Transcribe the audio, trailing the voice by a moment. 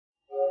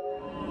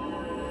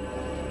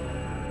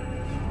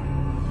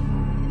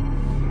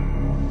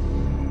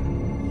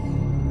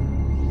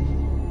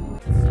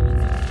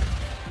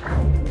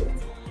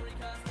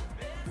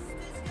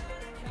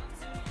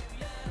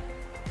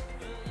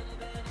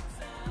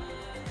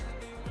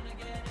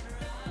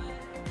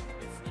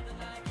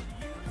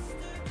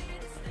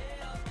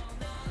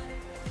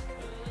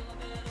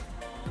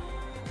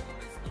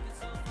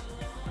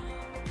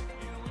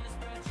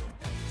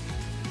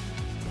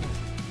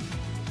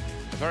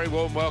very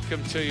warm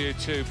welcome to you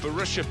to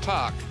Borussia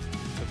Park,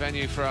 the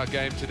venue for our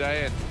game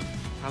today. And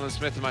Alan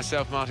Smith and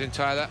myself, Martin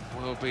Tyler,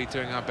 will be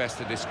doing our best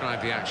to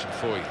describe the action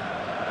for you.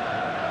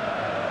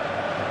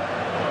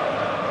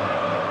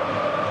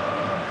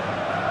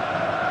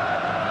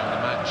 And the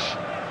match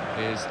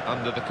is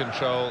under the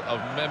control of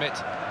Mehmet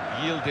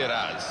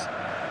Yildiraz.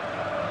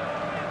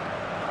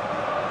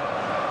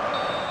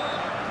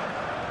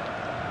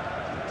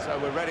 So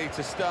we're ready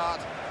to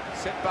start.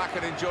 Sit back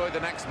and enjoy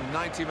the next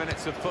 90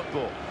 minutes of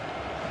football.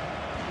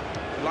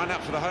 Line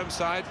up for the home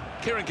side.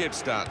 Kieran Gibbs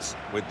starts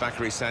with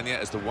Bakary Sagna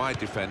as the wide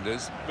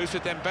defenders. Moussa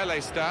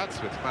Dembele starts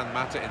with Juan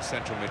Mata in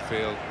central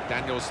midfield.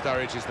 Daniel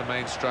Sturridge is the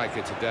main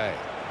striker today.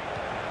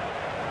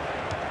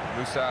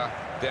 Moussa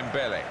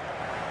Dembele.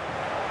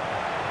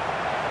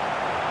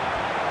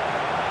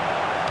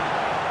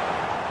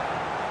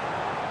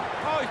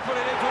 Oh, he's put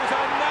it into his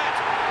own net.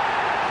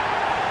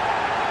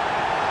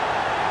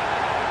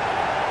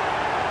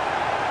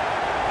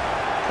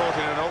 Caught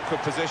in an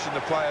awkward position,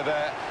 the player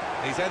there.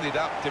 He's ended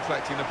up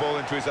deflecting the ball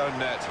into his own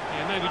net.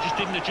 Yeah, maybe just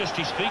didn't adjust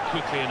his feet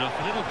quickly enough.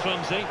 A little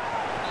clumsy.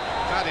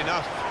 Bad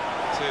enough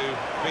to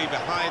be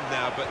behind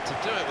now, but to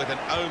do it with an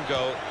own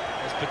goal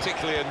is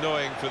particularly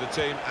annoying for the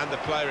team and the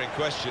player in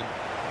question.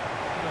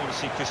 You don't want to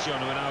see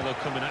Cristiano Ronaldo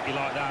coming at you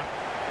like that.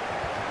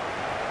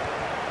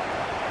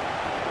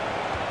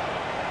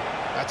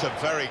 That's a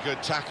very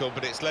good tackle,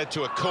 but it's led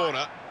to a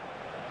corner.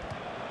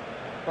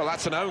 Well,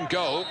 that's an own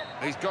goal.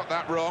 He's got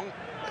that wrong.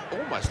 It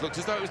almost looked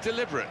as though it was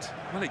deliberate.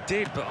 Well, it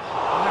did, but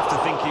I have to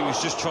think he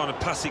was just trying to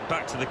pass it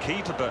back to the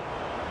keeper, but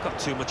got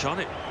too much on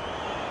it.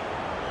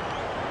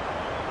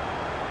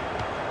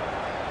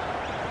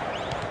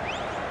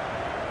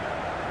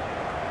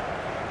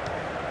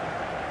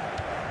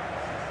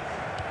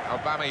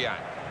 Aubameyang.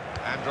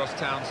 Andros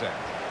Townsend.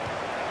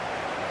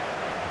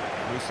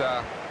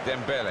 Moussa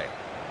Dembele.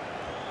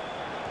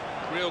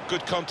 Real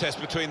good contest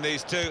between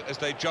these two as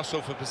they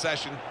jostle for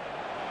possession.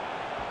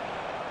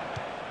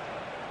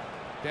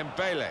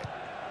 Dembele.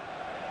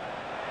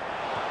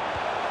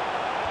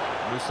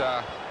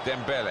 Moussa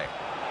Dembele.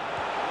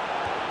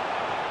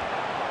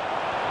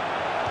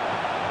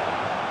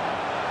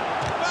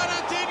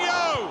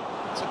 Fernandinho!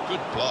 It's a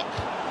good block.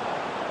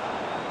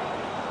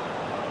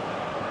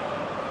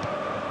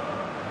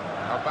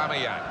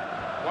 Aubameyang.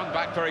 One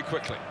back very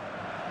quickly.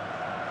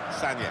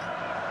 Sagna.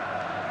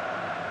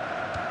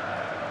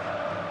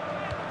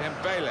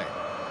 Dembele.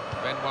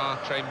 Benoit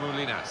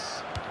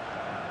Tremoulinas.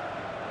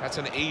 That's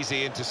an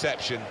easy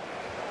interception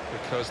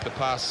because the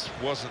pass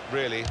wasn't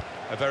really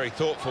a very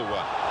thoughtful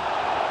one.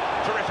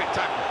 Terrific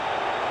tackle.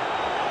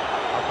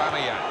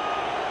 Aubameyang.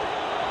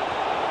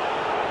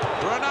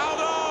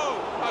 Ronaldo!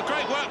 Oh,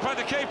 great work by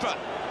the keeper.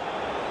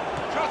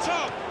 Shot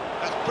on!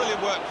 That's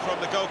brilliant work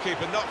from the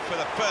goalkeeper, not for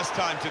the first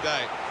time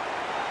today.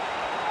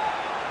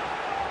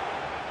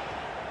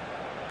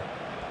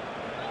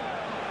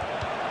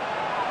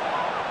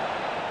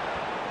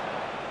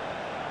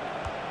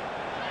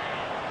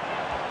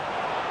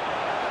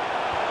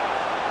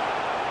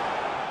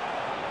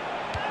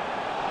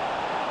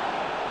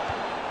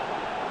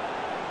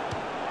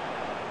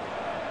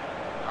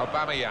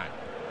 Aubameyang.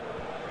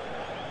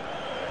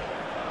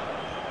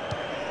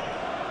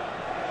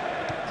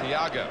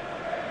 Thiago.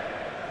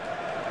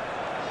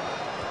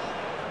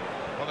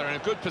 Well, they're in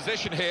a good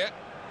position here.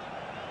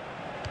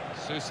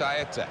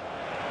 Susaeta.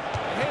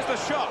 Here's the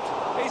shot.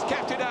 He's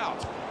kept it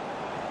out.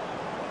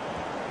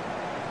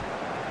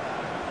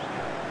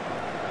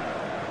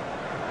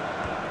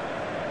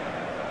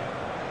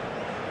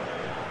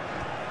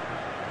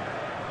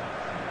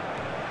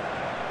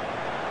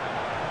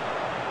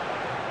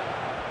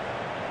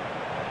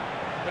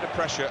 Bit of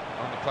pressure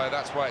on the player,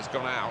 that's why it's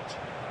gone out.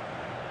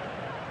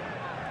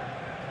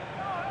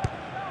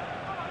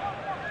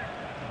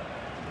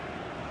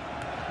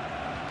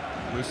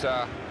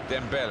 Moussa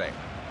Dembele.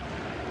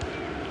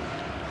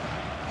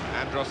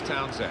 Andros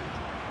Townsend.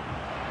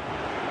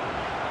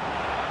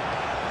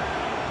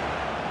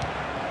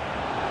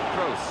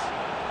 Kroos.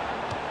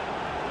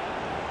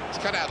 He's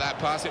cut out that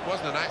pass, it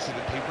wasn't an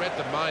accident, he read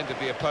the mind of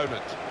the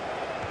opponent.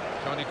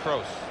 Toni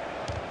Kroos.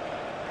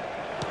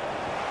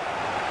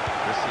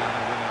 Cristiano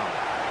Ronaldo.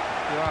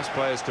 You ask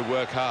players to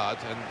work hard,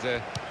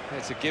 and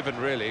it's a given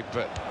really,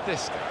 but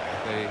this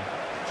guy, the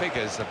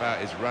figures about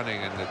his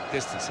running and the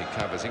distance he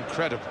covers,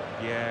 incredible.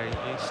 Yeah,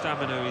 his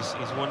stamina is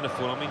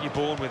wonderful. I mean, you're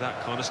born with that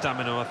kind of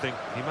stamina, I think.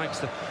 He makes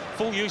the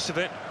full use of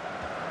it.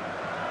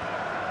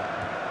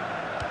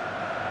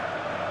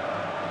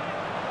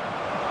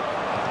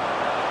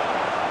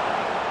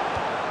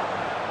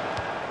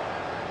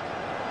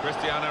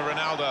 Cristiano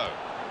Ronaldo.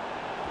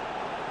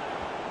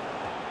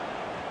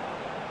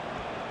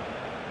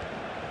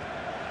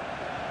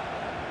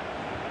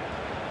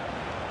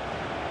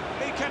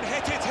 He can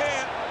hit it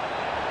here.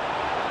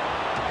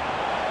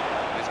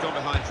 It's gone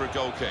behind for a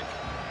goal kick.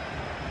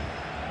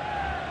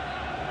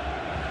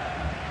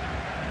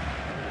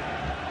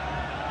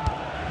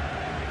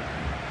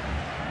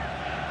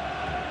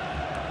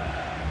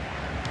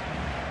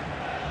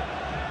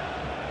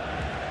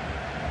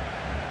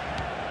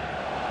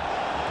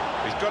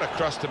 He's got a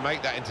across to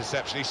make that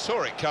interception. He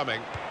saw it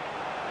coming.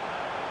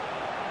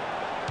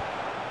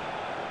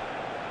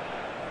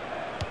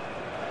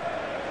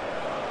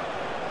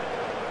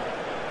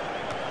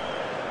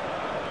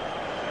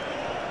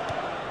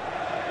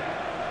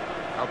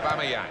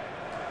 Aubameyang.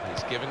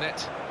 He's given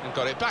it and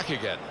got it back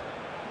again.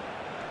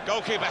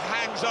 Goalkeeper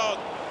hangs on.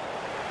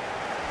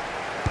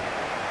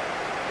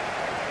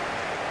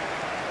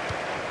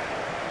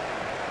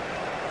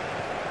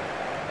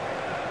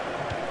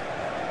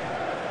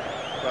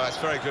 Well, it's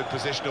very good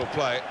positional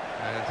play,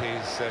 and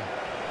he's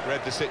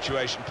read the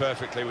situation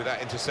perfectly with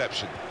that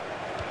interception.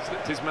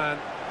 Slipped his man.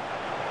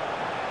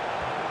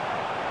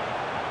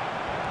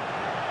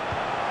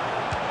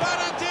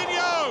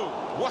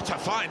 Fernandinho! What a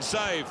fine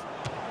save!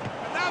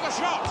 And now the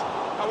shot!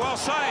 Oh, well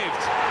saved!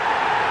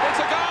 It's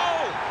a goal!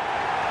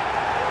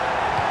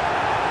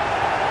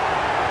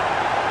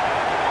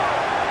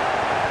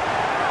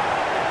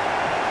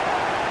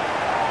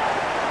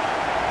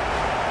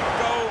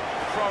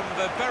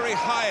 The very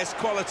highest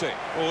quality.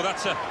 Oh,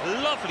 that's a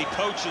lovely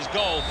poacher's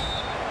goal.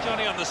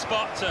 Johnny on the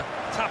spot to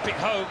tap it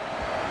home.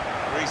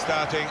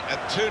 Restarting at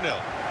 2-0.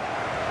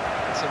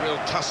 It's a real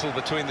tussle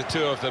between the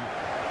two of them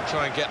to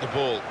try and get the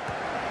ball.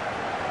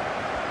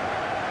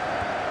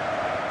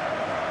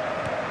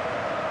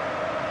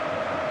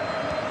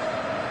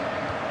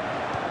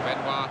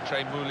 Benoit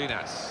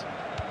Tremoulinas.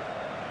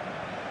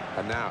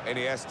 And now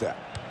Iniesta.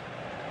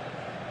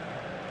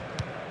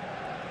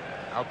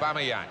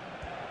 Aubameyang.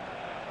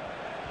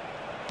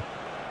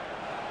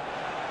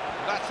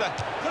 That's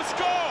the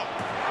score!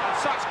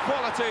 Such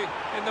quality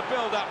in the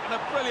build-up and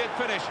a brilliant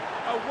finish.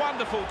 A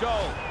wonderful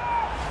goal.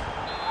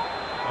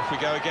 Off we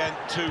go again,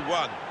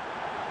 2-1.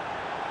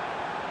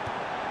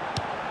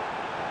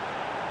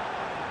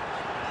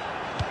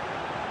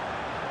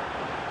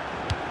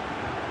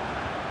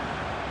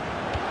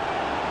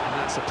 And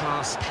that's a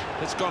pass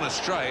that's gone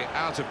astray,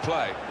 out of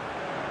play.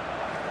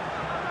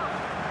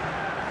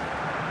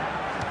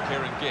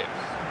 Kieran Gibbs.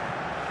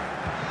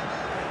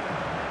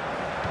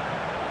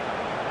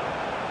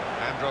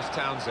 Andros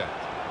Townsend.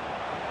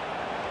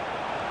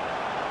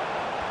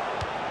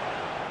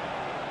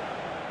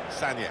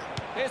 Sanya.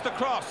 Here's the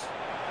cross.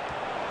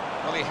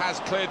 Well, he has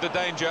cleared the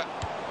danger.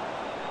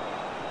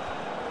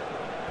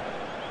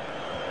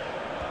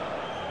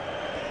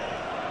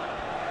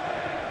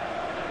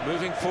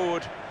 Moving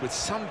forward with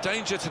some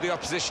danger to the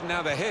opposition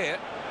now they're here.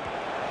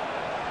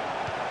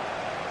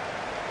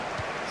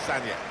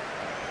 Sanya.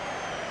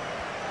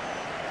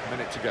 A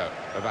minute to go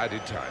of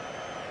added time.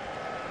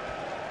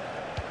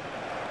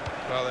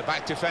 Well, they're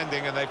back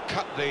defending and they've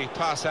cut the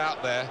pass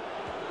out there,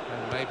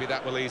 and maybe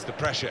that will ease the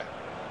pressure.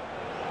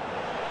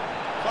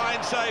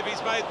 Fine save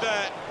he's made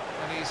there,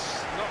 and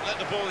he's not let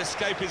the ball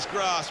escape his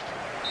grasp.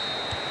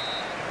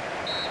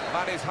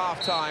 That is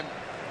half-time.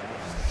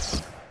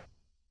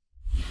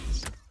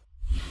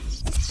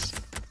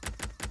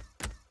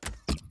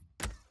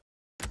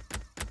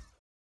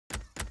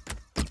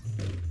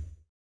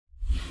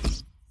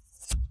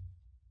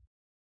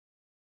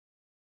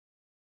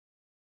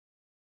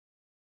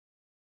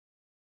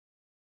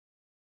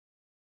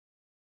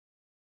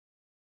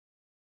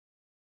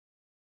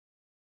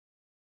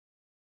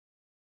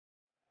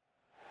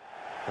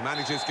 The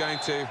manager's going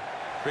to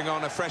bring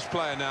on a fresh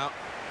player now.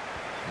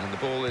 And the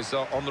ball is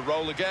on the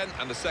roll again,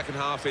 and the second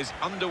half is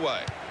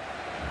underway.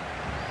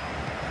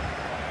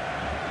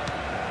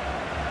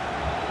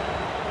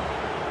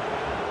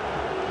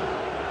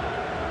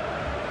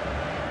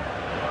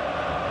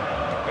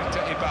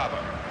 Victor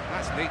Ibarra.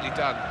 That's neatly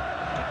done.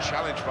 Good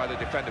challenge by the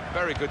defender.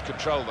 Very good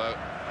control, though.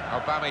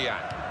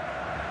 Aubameyang.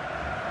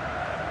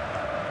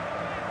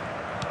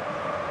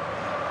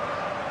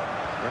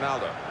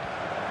 Ronaldo.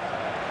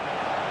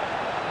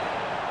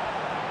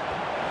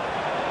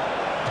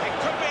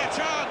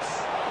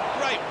 Chance!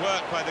 Great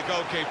work by the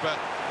goalkeeper.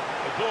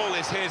 The ball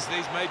is his, and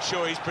he's made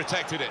sure he's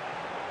protected it.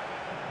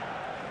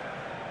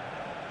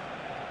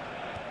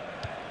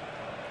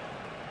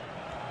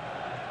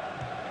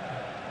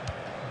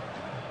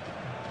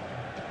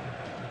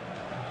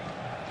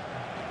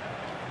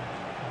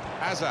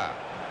 Hazard.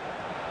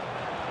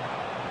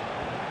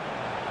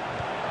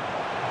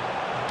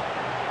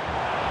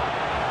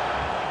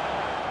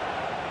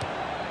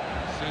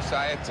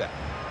 Susaeta.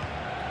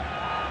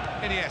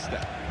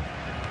 Iniesta.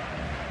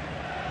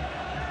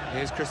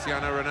 Here's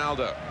Cristiano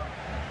Ronaldo.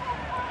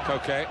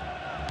 Koke.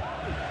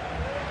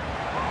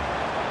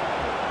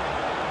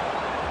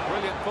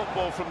 Brilliant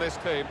football from this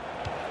team.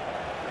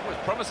 It was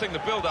promising the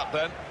build-up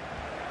then,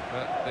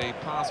 but the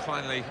pass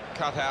finally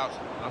cut out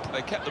after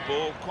they kept the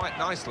ball quite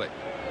nicely.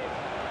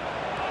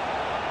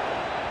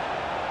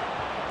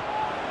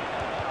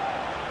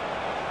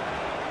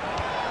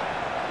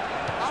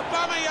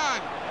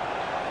 Aubameyang!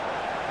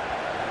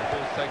 The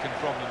ball's taken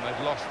from them,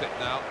 they've lost it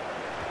now.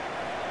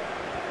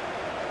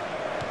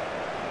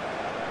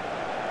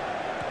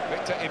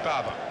 Victor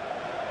Ibarra.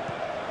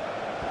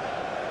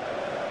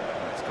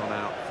 It's gone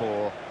out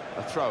for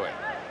a throw-in.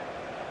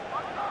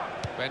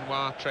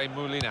 Benoit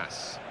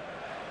Tremoulinas.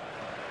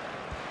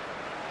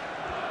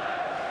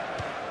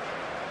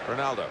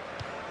 Ronaldo.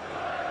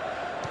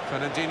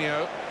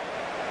 Fernandinho.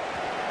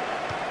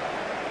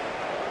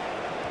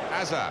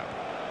 Hazard.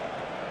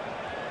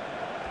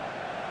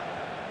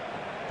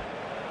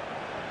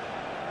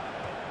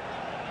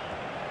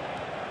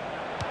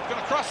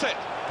 Gonna cross it.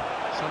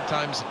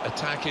 Sometimes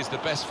attack is the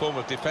best form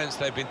of defence.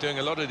 They've been doing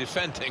a lot of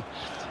defending.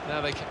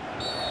 Now they can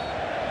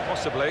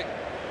possibly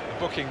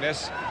booking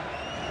this.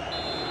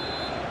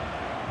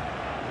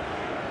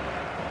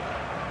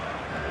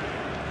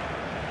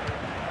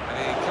 And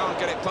he can't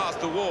get it past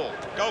the wall.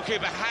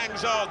 Goalkeeper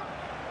hangs on.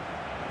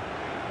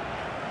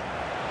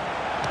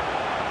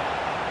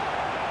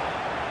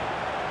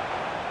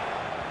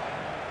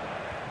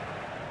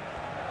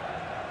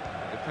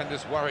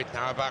 Defenders worried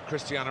now about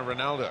Cristiano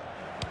Ronaldo.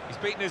 He's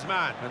beaten his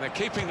man, and they're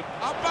keeping them.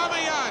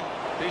 Aubameyang!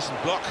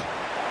 Decent block.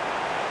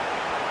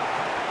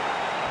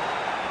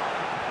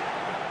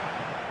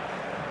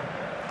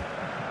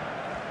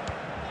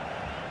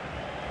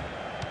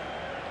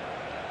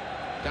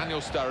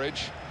 Daniel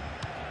Sturridge.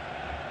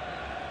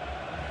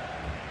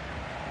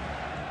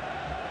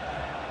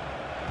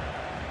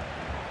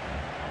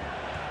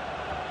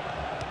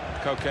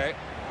 Koke.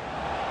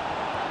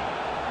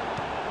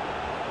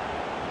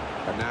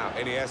 And now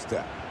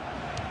Iniesta.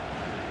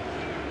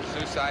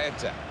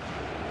 Susaeta.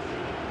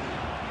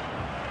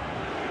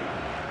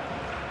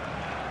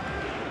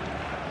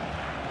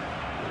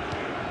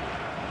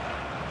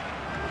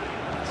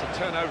 It's a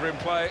turnover in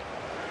play.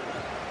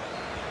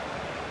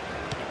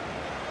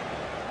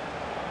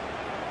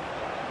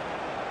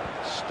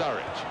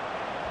 Sturridge.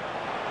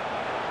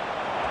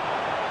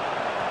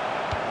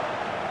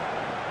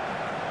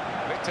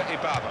 Victor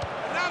Ibarbo.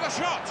 Now the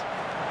shot!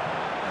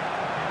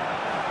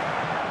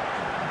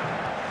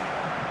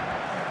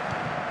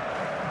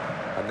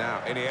 And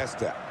now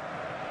Iniesta.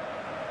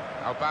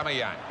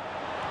 Aubameyang.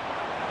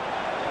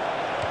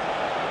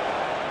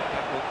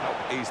 That will help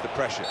ease the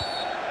pressure.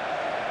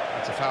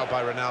 That's a foul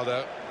by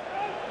Ronaldo.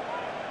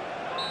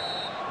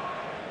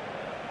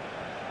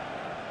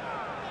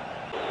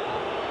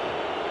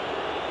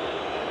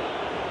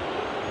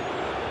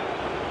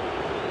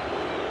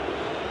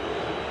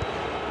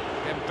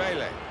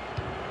 Dembele.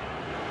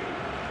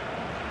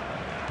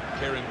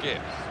 Kieran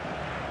Gibbs.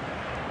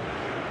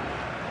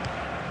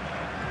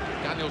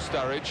 Daniel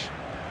Sturridge.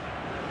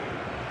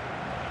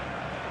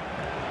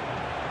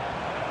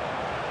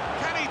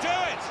 Can he do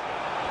it?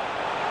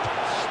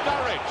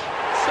 Sturridge.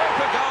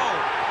 Super goal.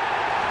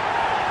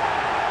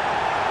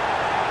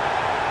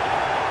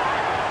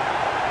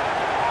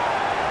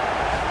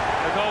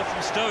 The goal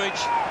from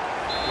Sturridge.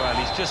 Well,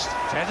 he's just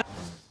feathered.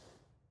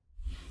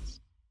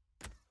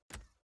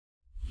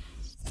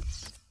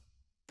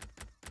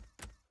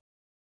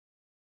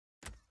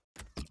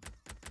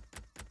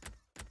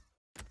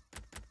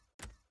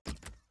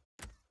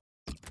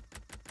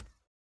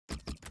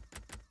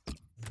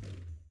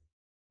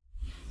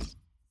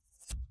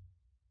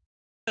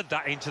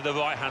 That into the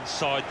right-hand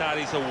side. That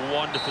is a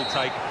wonderful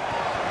take.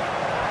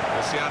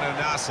 Luciano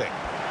Nasik.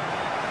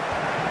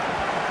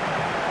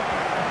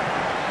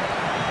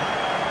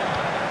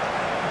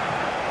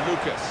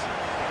 Lucas.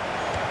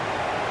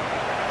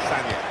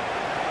 Sanya.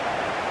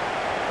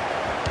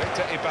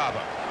 Victor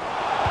Ibarbo.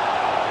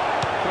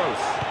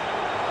 Close.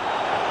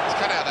 He's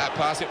cut out that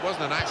pass. It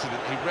wasn't an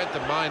accident. He read the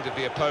mind of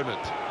the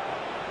opponent.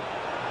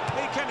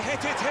 He can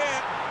hit it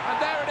here. And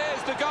there it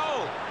is, the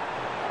goal.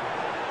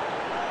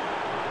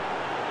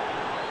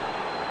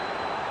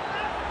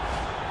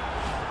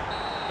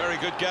 Very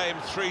good game,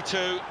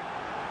 3-2.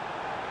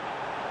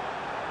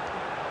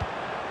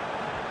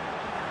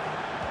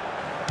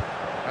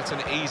 That's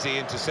an easy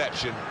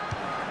interception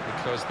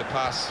because the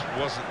pass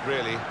wasn't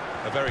really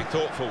a very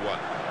thoughtful one.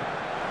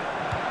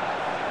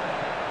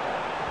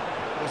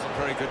 Wasn't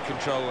very good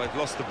control. They've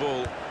lost the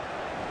ball.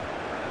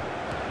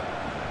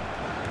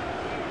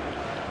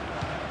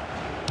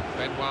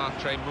 Benoit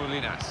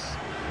Tremoulinas.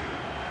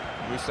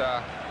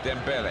 Moussa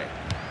Dembele.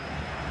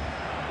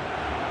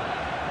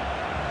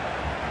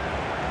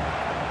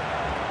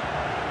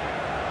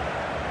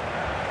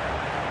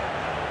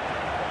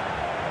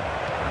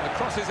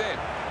 Crosses in.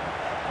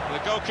 The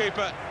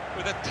goalkeeper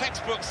with a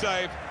textbook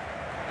save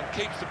and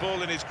keeps the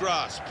ball in his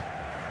grasp.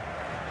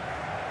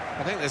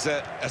 I think there's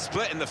a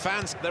split in the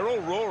fans. They're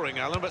all roaring,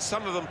 Alan, but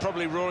some of them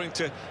probably roaring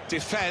to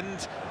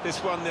defend this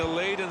 1-0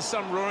 lead and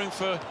some roaring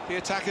for the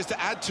attackers to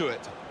add to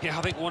it. Yeah,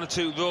 I think one or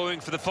two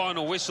roaring for the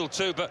final whistle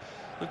too, but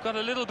we've got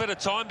a little bit of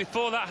time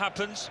before that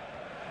happens.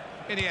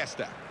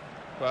 Iniesta.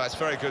 Well, it's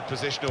very good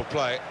positional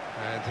play,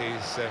 and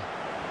he's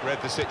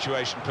read the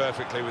situation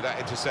perfectly with that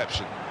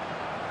interception.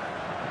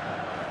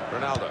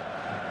 Ronaldo.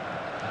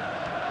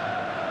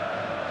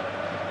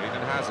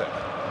 Eden Hazard.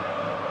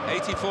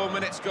 84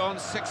 minutes gone,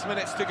 6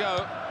 minutes to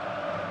go.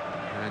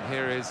 And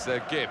here is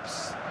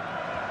Gibbs.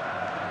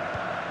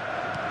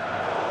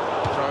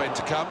 Throw in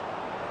to come.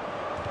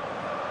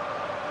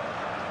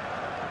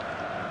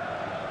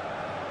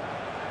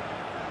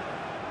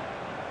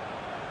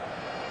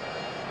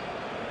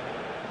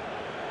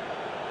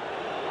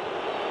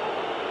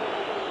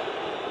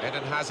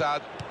 Eden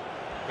Hazard.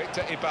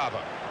 Victor Ibarbo.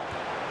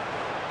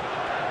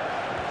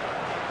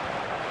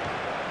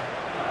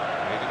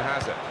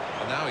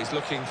 he's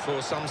looking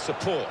for some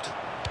support.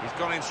 He's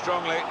gone in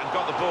strongly and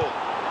got the ball.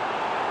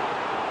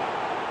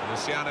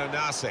 Luciano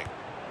Nasi.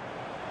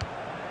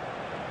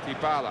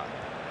 Dybala.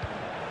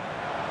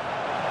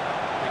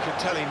 You can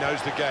tell he knows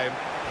the game.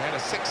 He had a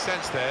sixth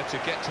sense there to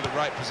get to the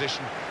right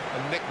position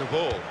and nick the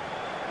ball.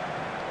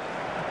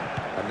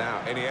 And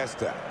now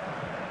Iniesta.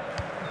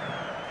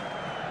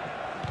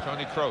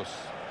 Toni Kroos.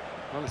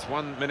 Well, it's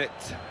 1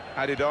 minute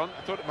added on.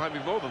 I thought it might be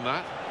more than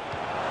that.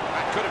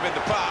 That could have been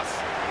the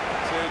pass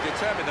to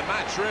determine the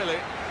match, really.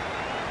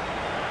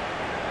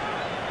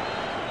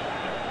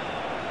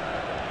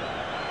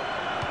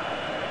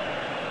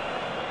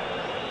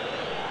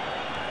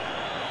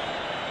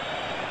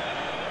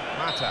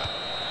 Mata.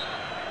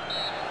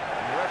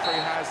 And the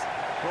referee has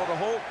brought a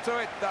halt to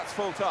it. That's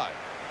full time.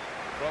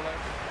 Well,